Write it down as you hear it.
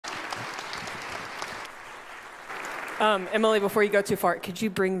Emily, before you go too far, could you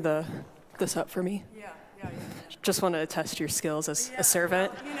bring this up for me? Yeah. Just want to test your skills as a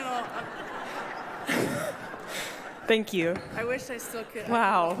servant. Well, Thank you. I wish I still could.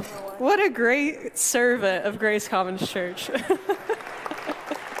 Wow. What a great servant of Grace Commons Church. It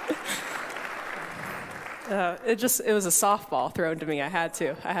was a softball thrown to me. I had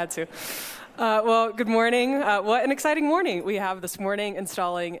to. Well, good morning. What an exciting morning we have this morning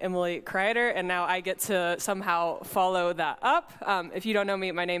installing Emily Kreider, and now I get to somehow follow that up. If you don't know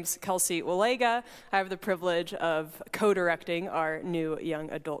me, my name's Kelsey Walega. I have the privilege of co-directing our new young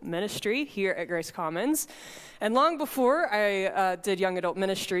adult ministry here at Grace Commons. And long before I did young adult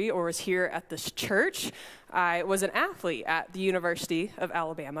ministry or was here at this church, I was an athlete at the University of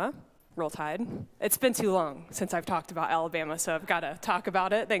Alabama. Roll Tide. It's been too long since I've talked about Alabama, so I've got to talk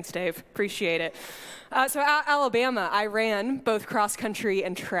about it. Thanks, Dave. Appreciate it. So at Alabama, I ran both cross country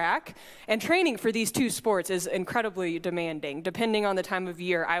and track, and training for these two sports is incredibly demanding. Depending on the time of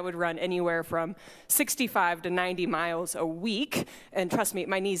year, I would run anywhere from 65 to 90 miles a week, and trust me,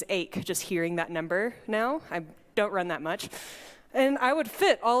 my knees ache just hearing that number now. I don't run that much. And I would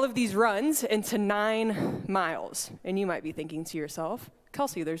fit all of these runs into 9 miles. And you might be thinking to yourself,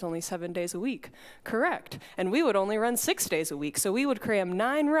 Kelsey, there's only 7 days a week. Correct. And we would only run 6 days a week. So we would cram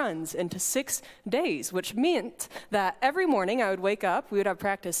 9 runs into 6 days, which meant that every morning I would wake up, we would have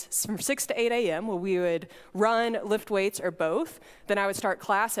practice from 6 to 8 a.m. where we would run, lift weights, or both. Then I would start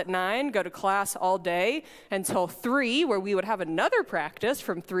class at 9, go to class all day until 3, where we would have another practice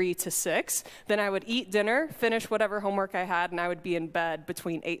from 3 to 6. Then I would eat dinner, finish whatever homework I had, and I would be in bed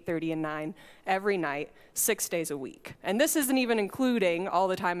between 8:30 and 9 every night, 6 days a week. And this isn't even including all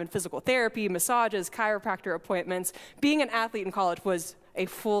the time in physical therapy, massages, chiropractor appointments. Being an athlete in college was a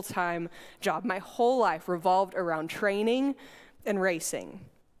full-time job. My whole life revolved around training and racing.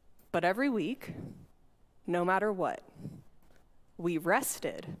 But every week, no matter what, we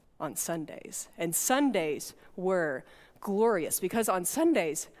rested on Sundays. And Sundays were glorious because on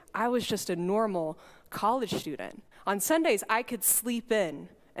Sundays, I was just a normal college student. On Sundays, I could sleep in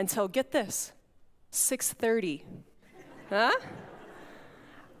until, get this, 6:30. Huh?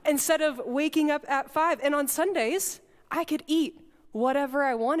 Instead of waking up at 5. And on Sundays, I could eat whatever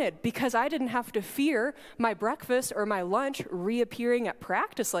I wanted because I didn't have to fear my breakfast or my lunch reappearing at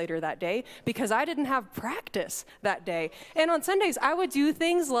practice later that day because I didn't have practice that day. And on Sundays, I would do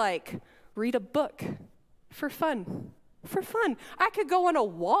things like read a book for fun. I could go on a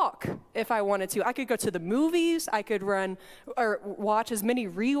walk if I wanted to. I could go to the movies. I could run or watch as many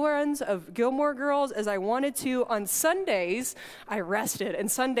reruns of Gilmore Girls as I wanted to. On Sundays, I rested,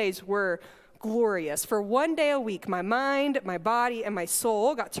 and Sundays were glorious. For 1 day a week, my mind, my body, and my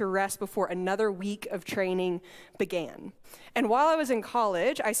soul got to rest before another week of training began. And while I was in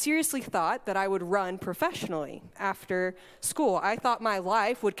college, I seriously thought that I would run professionally after school. I thought my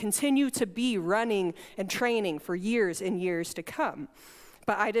life would continue to be running and training for years and years to come.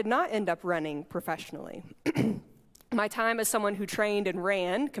 But I did not end up running professionally. My time as someone who trained and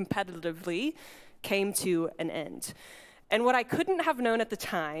ran competitively came to an end. And what I couldn't have known at the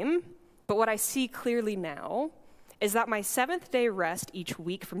time, but what I see clearly now, is that my 7th day rest each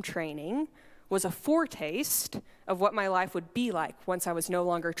week from training was a foretaste of what my life would be like once I was no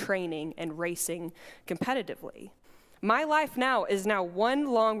longer training and racing competitively. My life now is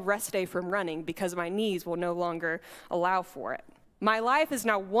one long rest day from running because my knees will no longer allow for it. My life is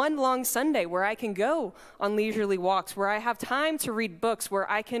now one long Sunday where I can go on leisurely walks, where I have time to read books, where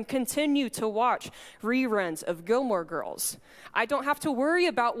I can continue to watch reruns of Gilmore Girls. I don't have to worry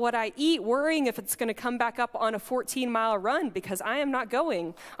about what I eat, worrying if it's going to come back up on a 14-mile run because I am not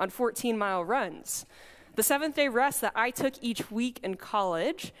going on 14-mile runs. The 7th day rest that I took each week in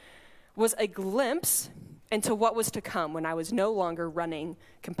college was a glimpse into what was to come when I was no longer running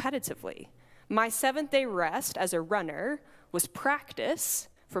competitively. My 7th day rest as a runner was practice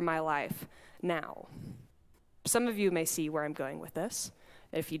for my life now. Some of you may see where I'm going with this.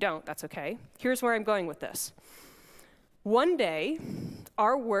 If you don't, that's okay. Here's where I'm going with this. One day,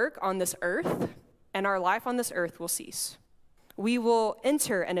 our work on this earth and our life on this earth will cease. We will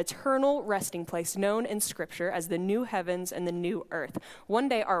enter an eternal resting place known in Scripture as the new heavens and the new earth. One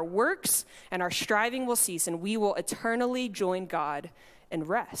day, our works and our striving will cease, and we will eternally join God in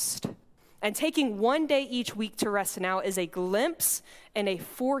rest. And taking 1 day each week to rest now is a glimpse and a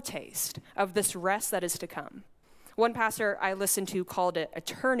foretaste of this rest that is to come. One pastor I listened to called it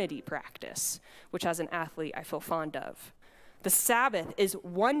eternity practice, which as an athlete I feel fond of. The Sabbath is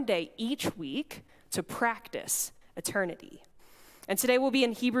 1 day each week to practice eternity. And today we'll be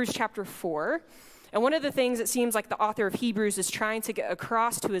in Hebrews chapter 4. And one of the things it seems like the author of Hebrews is trying to get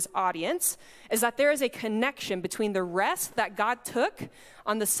across to his audience is that there is a connection between the rest that God took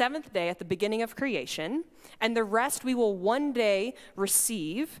on the seventh day at the beginning of creation and the rest we will one day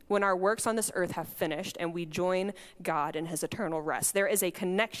receive when our works on this earth have finished and we join God in his eternal rest. There is a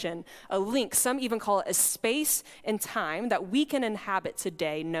connection, a link, some even call it a space and time that we can inhabit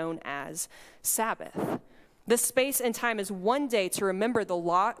today known as Sabbath. This space and time is one day to remember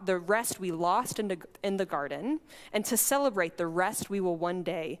the rest we lost in the garden and to celebrate the rest we will one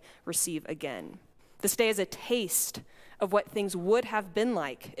day receive again. This day is a taste of what things would have been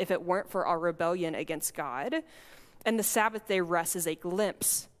like if it weren't for our rebellion against God. And the Sabbath day rest is a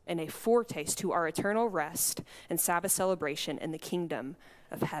glimpse and a foretaste to our eternal rest and Sabbath celebration in the kingdom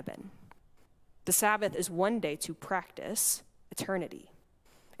of heaven. The Sabbath is one day to practice eternity.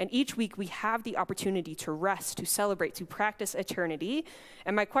 And each week we have the opportunity to rest, to celebrate, to practice eternity.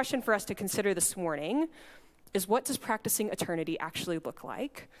 And my question for us to consider this morning is, what does practicing eternity actually look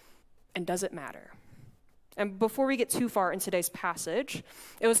like? And does it matter? And before we get too far in today's passage,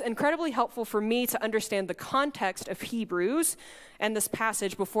 it was incredibly helpful for me to understand the context of Hebrews and this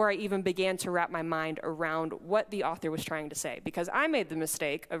passage before I even began to wrap my mind around what the author was trying to say. Because I made the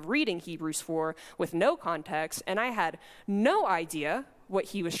mistake of reading Hebrews 4 with no context, and I had no idea what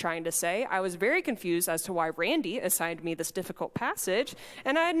he was trying to say. I was very confused as to why Randy assigned me this difficult passage,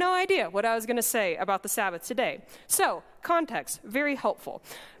 and I had no idea what I was going to say about the Sabbath today. So, context, very helpful.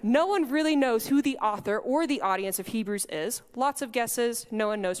 No one really knows who the author or the audience of Hebrews is. Lots of guesses, no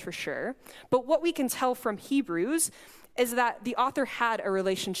one knows for sure. But what we can tell from Hebrews is that the author had a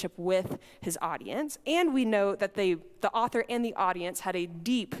relationship with his audience, and we know that the author and the audience had a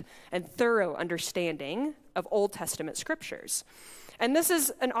deep and thorough understanding of Old Testament scriptures. And this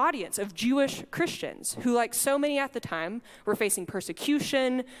is an audience of Jewish Christians who, like so many at the time, were facing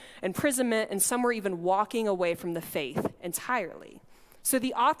persecution, imprisonment, and some were even walking away from the faith entirely. So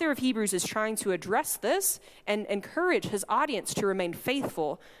the author of Hebrews is trying to address this and encourage his audience to remain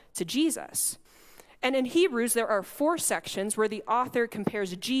faithful to Jesus. And in Hebrews, there are 4 sections where the author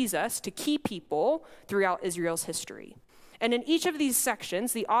compares Jesus to key people throughout Israel's history. And in each of these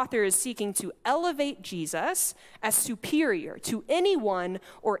sections, the author is seeking to elevate Jesus as superior to anyone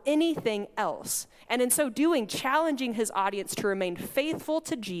or anything else. And in so doing, challenging his audience to remain faithful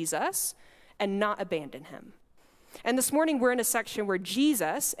to Jesus and not abandon him. And this morning, we're in a section where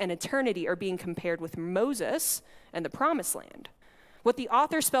Jesus and eternity are being compared with Moses and the Promised Land. What the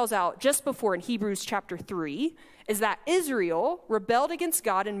author spells out just before in Hebrews chapter 3 is that Israel rebelled against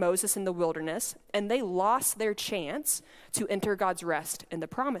God and Moses in the wilderness, and they lost their chance to enter God's rest in the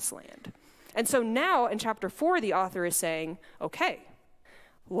Promised Land. And so now in chapter 4, the author is saying, okay,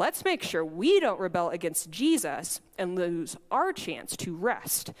 let's make sure we don't rebel against Jesus and lose our chance to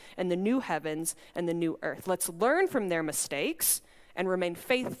rest in the new heavens and the new earth. Let's learn from their mistakes and remain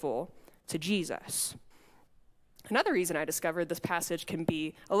faithful to Jesus. Another reason I discovered this passage can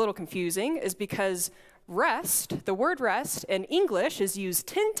be a little confusing is because rest, the word rest in English is used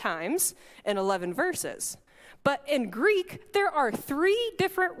 10 times in 11 verses. But in Greek, there are 3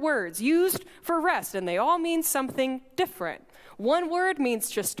 different words used for rest, and they all mean something different. One word means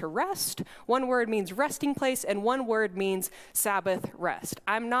just to rest, one word means resting place, and one word means Sabbath rest.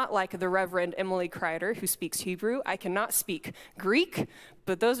 I'm not like the Reverend Emily Kreider who speaks Hebrew. I cannot speak Greek,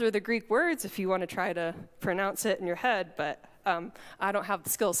 but those are the Greek words if you want to try to pronounce it in your head, but I don't have the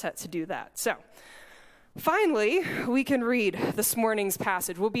skill set to do that. So finally, we can read this morning's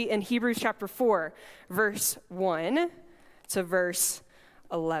passage. We'll be in Hebrews chapter 4, verse 1 to verse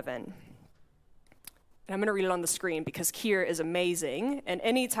 11. And I'm going to read it on the screen because Kier is amazing. And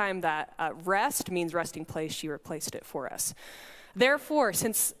anytime that rest means resting place, she replaced it for us. Therefore,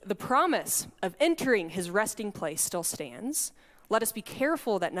 since the promise of entering his resting place still stands, let us be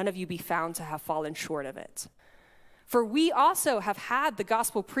careful that none of you be found to have fallen short of it. For we also have had the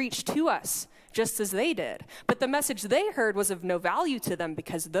gospel preached to us, just as they did. But the message they heard was of no value to them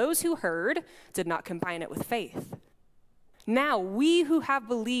because those who heard did not combine it with faith. Now we who have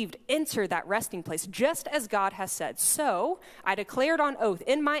believed enter that resting place, just as God has said. So I declared on oath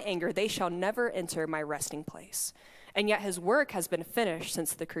in my anger, they shall never enter my resting place. And yet his work has been finished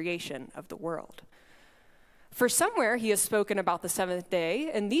since the creation of the world. For somewhere he has spoken about the seventh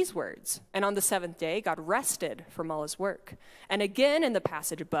day in these words, and on the seventh day God rested from all his work. And again in the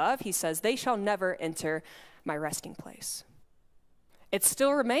passage above, he says, they shall never enter my resting place. It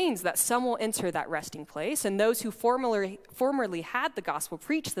still remains that some will enter that resting place, and those who formerly had the gospel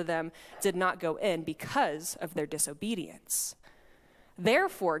preached to them did not go in because of their disobedience.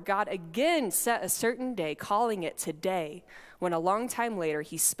 Therefore, God again set a certain day, calling it today, when a long time later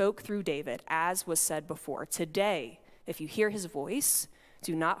he spoke through David, as was said before, today, if you hear his voice,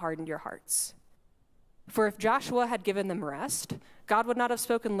 do not harden your hearts. For if Joshua had given them rest, God would not have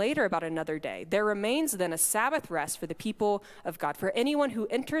spoken later about another day. There remains then a Sabbath rest for the people of God. For anyone who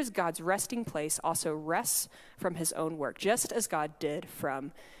enters God's resting place also rests from his own work, just as God did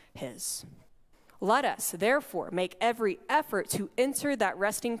from his. Let us, therefore, make every effort to enter that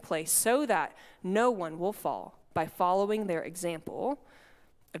resting place so that no one will fall by following their example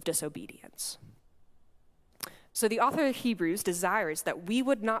of disobedience. So the author of Hebrews desires that we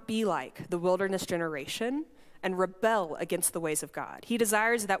would not be like the wilderness generation and rebel against the ways of God. He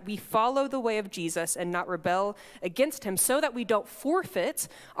desires that we follow the way of Jesus and not rebel against him so that we don't forfeit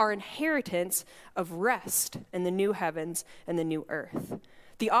our inheritance of rest in the new heavens and the new earth.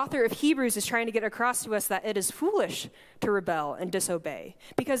 The author of Hebrews is trying to get across to us that it is foolish to rebel and disobey,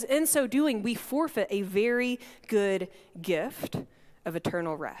 because in so doing, we forfeit a very good gift of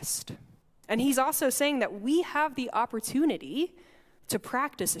eternal rest. And he's also saying that we have the opportunity to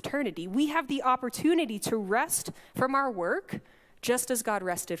practice eternity. We have the opportunity to rest from our work just as God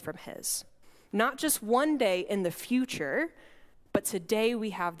rested from his. Not just one day in the future, but today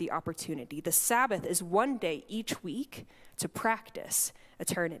we have the opportunity. The Sabbath is one day each week to practice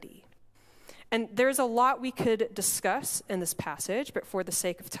eternity. And there's a lot we could discuss in this passage, but for the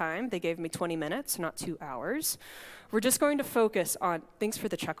sake of time, they gave me 20 minutes, not 2 hours. We're just going to focus on, thanks for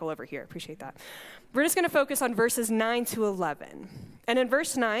the chuckle over here, appreciate that. We're just going to focus on verses 9 to 11. And in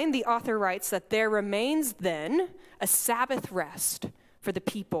verse 9, the author writes that there remains then a Sabbath rest for the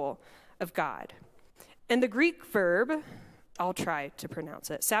people of God. And the Greek verb, I'll try to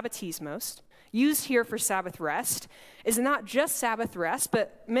pronounce it, sabbatismos, used here for Sabbath rest, is not just Sabbath rest,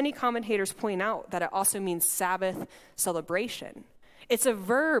 but many commentators point out that it also means Sabbath celebration. It's a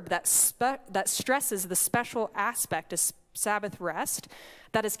verb that stresses the special aspect of Sabbath rest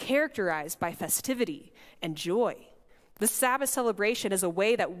that is characterized by festivity and joy. The Sabbath celebration is a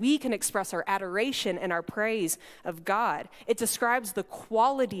way that we can express our adoration and our praise of God. It describes the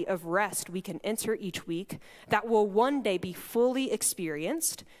quality of rest we can enter each week that will one day be fully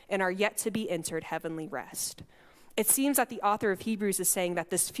experienced in our yet-to-be-entered heavenly rest. It seems that the author of Hebrews is saying that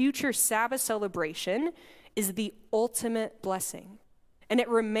this future Sabbath celebration is the ultimate blessing. And it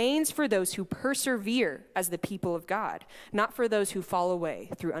remains for those who persevere as the people of God, not for those who fall away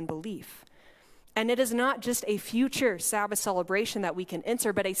through unbelief. And it is not just a future Sabbath celebration that we can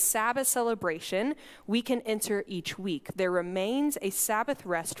enter, but a Sabbath celebration we can enter each week. There remains a Sabbath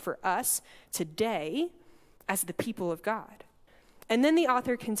rest for us today as the people of God. And then the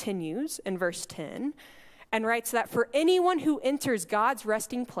author continues in verse 10 and writes that for anyone who enters God's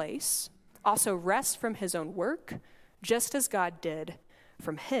resting place also rests from his own work, just as God did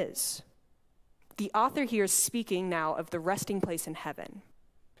from his. The author here is speaking now of the resting place in heaven.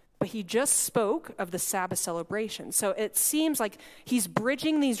 But he just spoke of the Sabbath celebration. So it seems like he's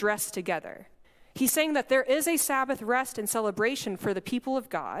bridging these rests together. He's saying that there is a Sabbath rest and celebration for the people of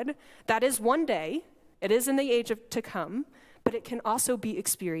God. That is one day. It is in the age to come, but it can also be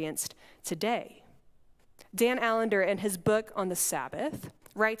experienced today. Dan Allender, in his book on the Sabbath,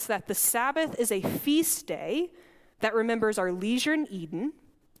 writes that the Sabbath is a feast day that remembers our leisure in Eden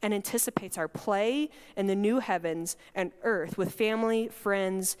and anticipates our play in the new heavens and earth with family,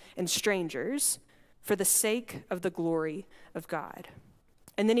 friends, and strangers for the sake of the glory of God.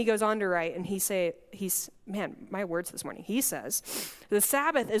 And then he goes on to write, and he says, the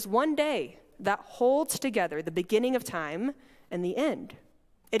Sabbath is one day that holds together the beginning of time and the end.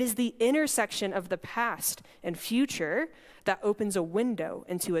 It is the intersection of the past and future that opens a window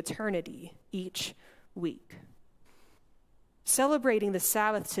into eternity each week. Celebrating the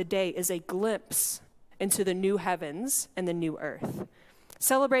Sabbath today is a glimpse into the new heavens and the new earth.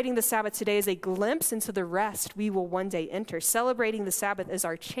 Celebrating the Sabbath today is a glimpse into the rest we will one day enter. Celebrating the Sabbath is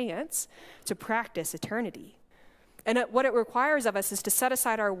our chance to practice eternity. And what it requires of us is to set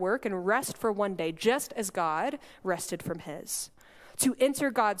aside our work and rest for one day, just as God rested from his. To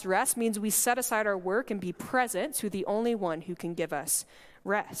enter God's rest means we set aside our work and be present to the only one who can give us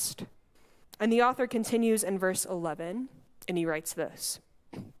rest. And the author continues in verse 11, and he writes this: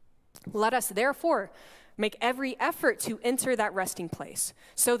 let us therefore make every effort to enter that resting place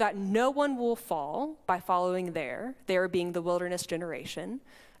so that no one will fall by following their being the wilderness generation,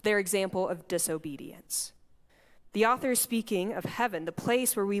 their example of disobedience. The author is speaking of heaven, the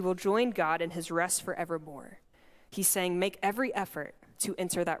place where we will join God in his rest forevermore. He's saying, make every effort to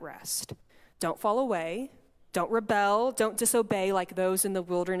enter that rest. Don't fall away. Don't rebel. Don't disobey like those in the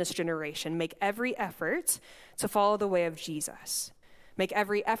wilderness generation. Make every effort to follow the way of Jesus. Make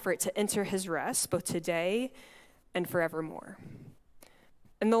every effort to enter his rest, both today and forevermore.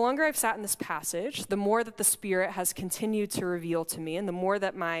 And the longer I've sat in this passage, the more that the Spirit has continued to reveal to me, and the more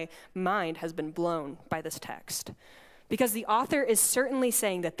that my mind has been blown by this text. Because the author is certainly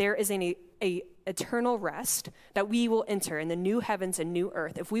saying that there is an eternal rest that we will enter in the new heavens and new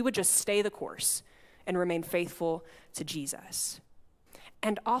earth if we would just stay the course and remain faithful to Jesus.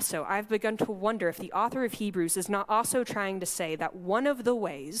 And also, I've begun to wonder if the author of Hebrews is not also trying to say that one of the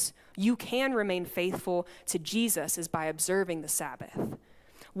ways you can remain faithful to Jesus is by observing the Sabbath.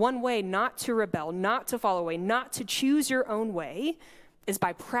 One way not to rebel, not to fall away, not to choose your own way is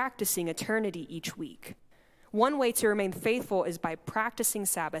by practicing eternity each week. One way to remain faithful is by practicing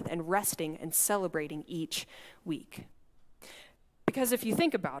Sabbath and resting and celebrating each week. Because if you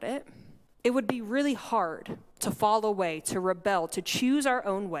think about it, it would be really hard to fall away, to rebel, to choose our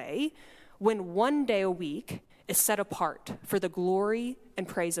own way when one day a week is set apart for the glory and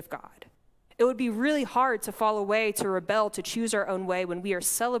praise of God. It would be really hard to fall away, to rebel, to choose our own way when we are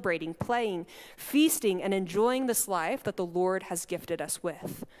celebrating, playing, feasting, and enjoying this life that the Lord has gifted us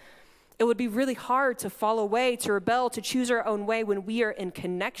with. It would be really hard to fall away, to rebel, to choose our own way when we are in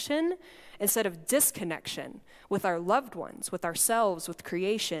connection instead of disconnection with our loved ones, with ourselves, with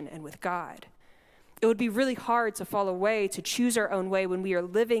creation, and with God. It would be really hard to fall away, to choose our own way when we are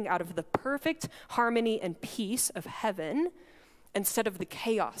living out of the perfect harmony and peace of heaven instead of the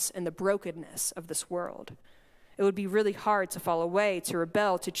chaos and the brokenness of this world. It would be really hard to fall away, to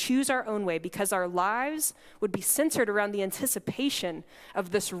rebel, to choose our own way because our lives would be centered around the anticipation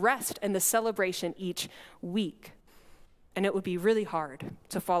of this rest and the celebration each week. And it would be really hard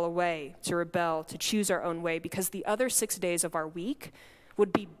to fall away, to rebel, to choose our own way because the other 6 days of our week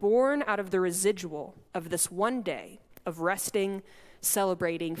would be born out of the residual of this one day of resting,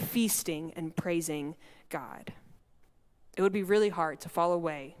 celebrating, feasting, and praising God. It would be really hard to fall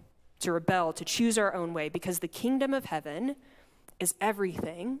away, to rebel, to choose our own way because the kingdom of heaven is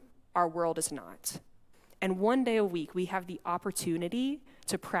everything our world is not. And one day a week, we have the opportunity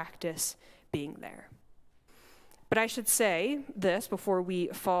to practice being there. But I should say this before we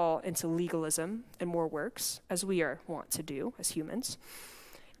fall into legalism and more works, as we are wont to do as humans.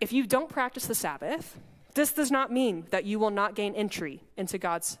 If you don't practice the Sabbath, this does not mean that you will not gain entry into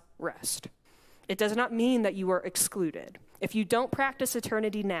God's rest. It does not mean that you are excluded. If you don't practice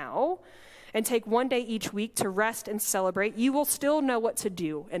eternity now and take one day each week to rest and celebrate, you will still know what to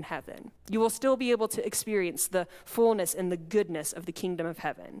do in heaven. You will still be able to experience the fullness and the goodness of the kingdom of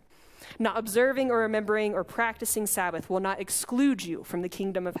heaven. Not observing or remembering or practicing Sabbath will not exclude you from the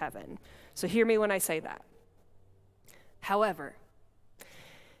kingdom of heaven. So hear me when I say that. However,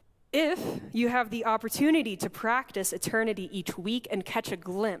 if you have the opportunity to practice eternity each week and catch a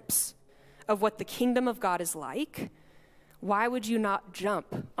glimpse of what the kingdom of God is like, why would you not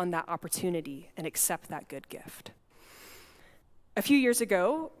jump on that opportunity and accept that good gift? A few years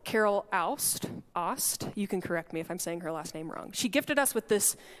ago, Carol Aust, you can correct me if I'm saying her last name wrong, she gifted us with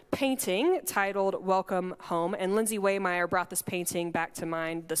this painting titled Welcome Home, and Lindsay Waymeyer brought this painting back to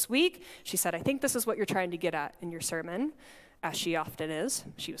mind this week. She said, I think this is what you're trying to get at in your sermon, as she often is.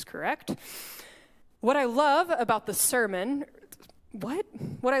 She was correct. What I love about the sermon,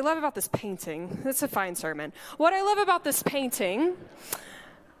 What I love about this painting, it's a fine sermon. What I love about this painting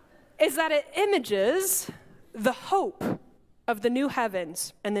is that it images the hope of the new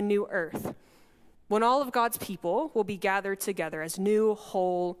heavens and the new earth, when all of God's people will be gathered together as new,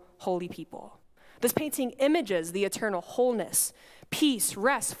 whole, holy people. This painting images the eternal wholeness, peace,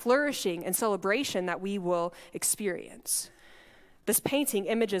 rest, flourishing, and celebration that we will experience. This painting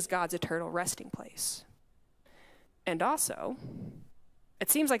images God's eternal resting place. And also,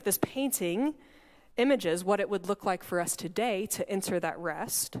 it seems like this painting images what it would look like for us today to enter that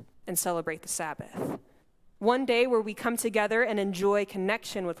rest and celebrate the Sabbath. One day where we come together and enjoy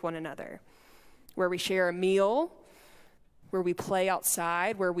connection with one another, where we share a meal, where we play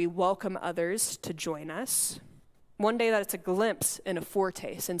outside, where we welcome others to join us. One day that it's a glimpse and a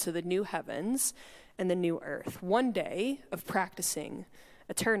foretaste into the new heavens and the new earth. One day of practicing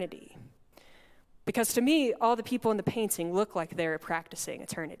eternity. Because to me, all the people in the painting look like they're practicing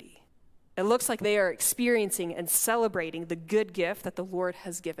eternity. It looks like they are experiencing and celebrating the good gift that the Lord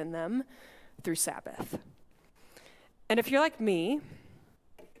has given them through Sabbath. And if you're like me,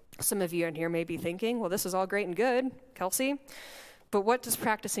 some of you in here may be thinking, well, this is all great and good, Kelsey, but what does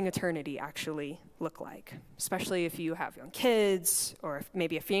practicing eternity actually look like? Especially if you have young kids, or if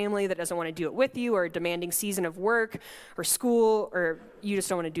maybe a family that doesn't want to do it with you, or a demanding season of work or school, or you just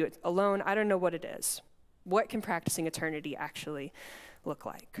don't want to do it alone. I don't know what it is. What can practicing eternity actually look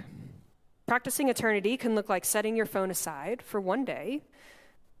like? Practicing eternity can look like setting your phone aside for one day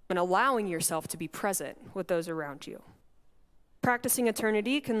and allowing yourself to be present with those around you. Practicing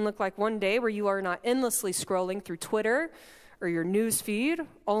eternity can look like one day where you are not endlessly scrolling through Twitter or your news feed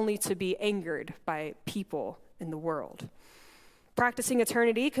only to be angered by people in the world. Practicing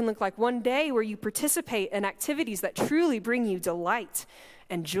eternity can look like one day where you participate in activities that truly bring you delight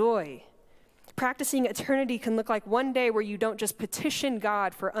and joy. Practicing eternity can look like one day where you don't just petition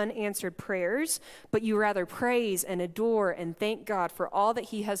God for unanswered prayers, but you rather praise and adore and thank God for all that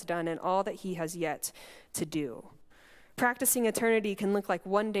he has done and all that he has yet to do. Practicing eternity can look like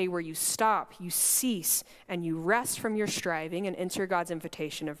one day where you stop, you cease, and you rest from your striving and enter God's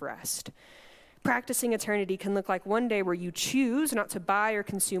invitation of rest. Practicing eternity can look like one day where you choose not to buy or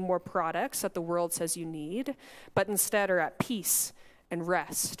consume more products that the world says you need, but instead are at peace and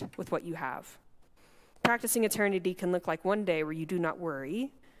rest with what you have. Practicing eternity can look like one day where you do not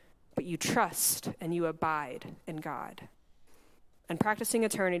worry, but you trust and you abide in God. And practicing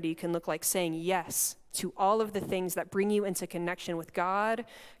eternity can look like saying yes to all of the things that bring you into connection with God,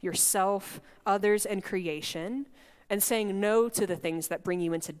 yourself, others, and creation, and saying no to the things that bring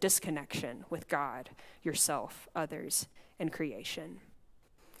you into disconnection with God, yourself, others, and creation.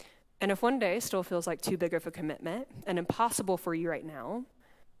 And if one day still feels like too big of a commitment and impossible for you right now,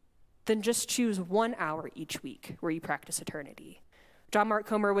 then just choose 1 hour each week where you practice eternity. John Mark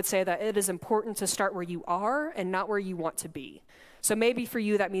Comer would say that it is important to start where you are and not where you want to be. So maybe for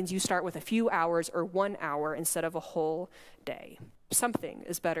you, that means you start with a few hours or 1 hour instead of a whole day. Something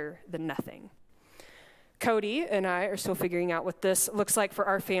is better than nothing. Cody and I are still figuring out what this looks like for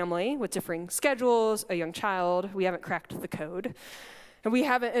our family with differing schedules, a young child. We haven't cracked the code. And we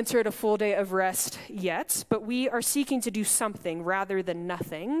haven't entered a full day of rest yet, but we are seeking to do something rather than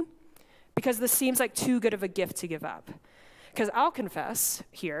nothing because this seems like too good of a gift to give up. Because I'll confess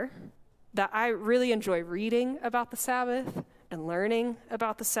here that I really enjoy reading about the Sabbath and learning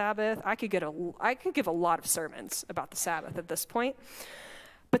about the Sabbath. I could give a lot of sermons about the Sabbath at this point.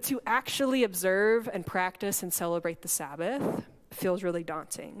 But to actually observe and practice and celebrate the Sabbath feels really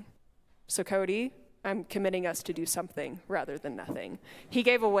daunting. So Cody, I'm committing us to do something rather than nothing. He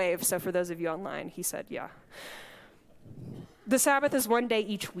gave a wave, so for those of you online, he said, yeah. The Sabbath is one day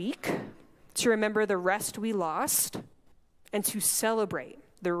each week to remember the rest we lost and to celebrate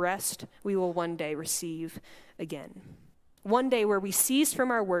the rest we will one day receive again. One day where we cease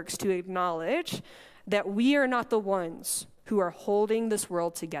from our works to acknowledge that we are not the ones who are holding this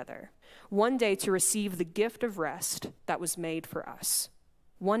world together. One day to receive the gift of rest that was made for us.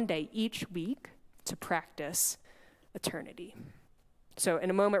 One day each week to practice eternity. So in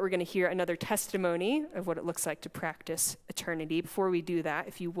a moment, we're going to hear another testimony of what it looks like to practice eternity. Before we do that,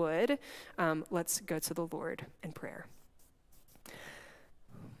 if you would, let's go to the Lord in prayer.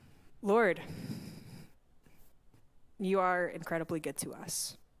 Lord, you are incredibly good to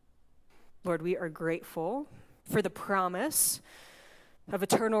us. Lord, we are grateful for the promise of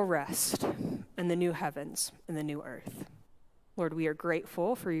eternal rest and the new heavens and the new earth. Lord, we are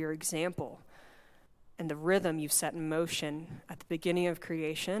grateful for your example and the rhythm you've set in motion at the beginning of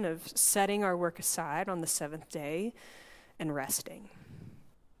creation of setting our work aside on the seventh day and resting.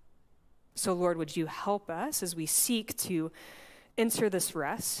 So, Lord, would you help us as we seek to enter this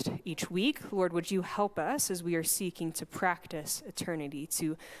rest each week? Lord, would you help us as we are seeking to practice eternity,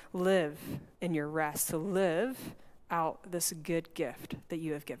 to live in your rest, to live out this good gift that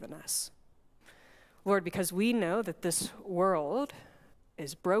you have given us. Lord, because we know that this world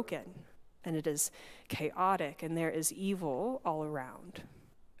is broken and it is chaotic and there is evil all around.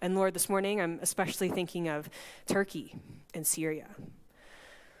 And Lord, this morning I'm especially thinking of Turkey and Syria.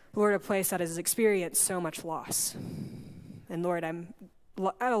 Lord, a place that has experienced so much loss. And Lord, I'm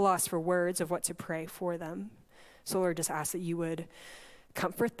at a loss for words of what to pray for them. So Lord, just ask that you would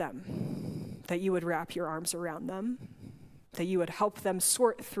comfort them, that you would wrap your arms around them, that you would help them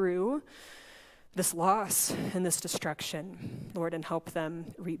sort through this loss and this destruction, Lord, and help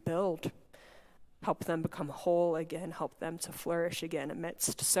them rebuild, help them become whole again, help them to flourish again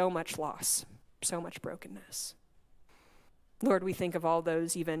amidst so much loss, so much brokenness. Lord, we think of all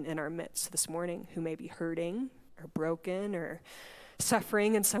those even in our midst this morning who may be hurting or broken or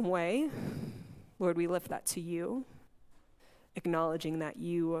suffering in some way. Lord, we lift that to you, acknowledging that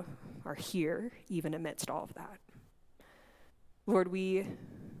you are here even amidst all of that. Lord, we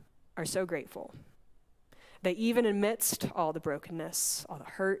are so grateful that even amidst all the brokenness, all the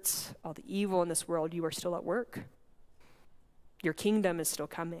hurts, all the evil in this world, you are still at work. Your kingdom is still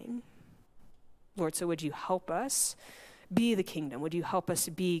coming. Lord, so would you help us be the kingdom? Would you help us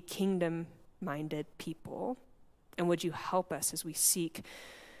be kingdom-minded people? And would you help us as we seek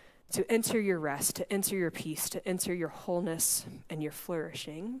to enter your rest, to enter your peace, to enter your wholeness and your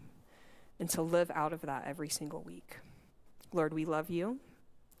flourishing, and to live out of that every single week. Lord, we love you.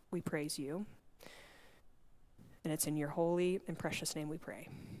 We praise you. And it's in your holy and precious name we pray.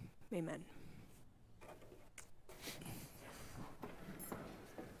 Amen.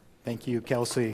 Thank you, Kelsey.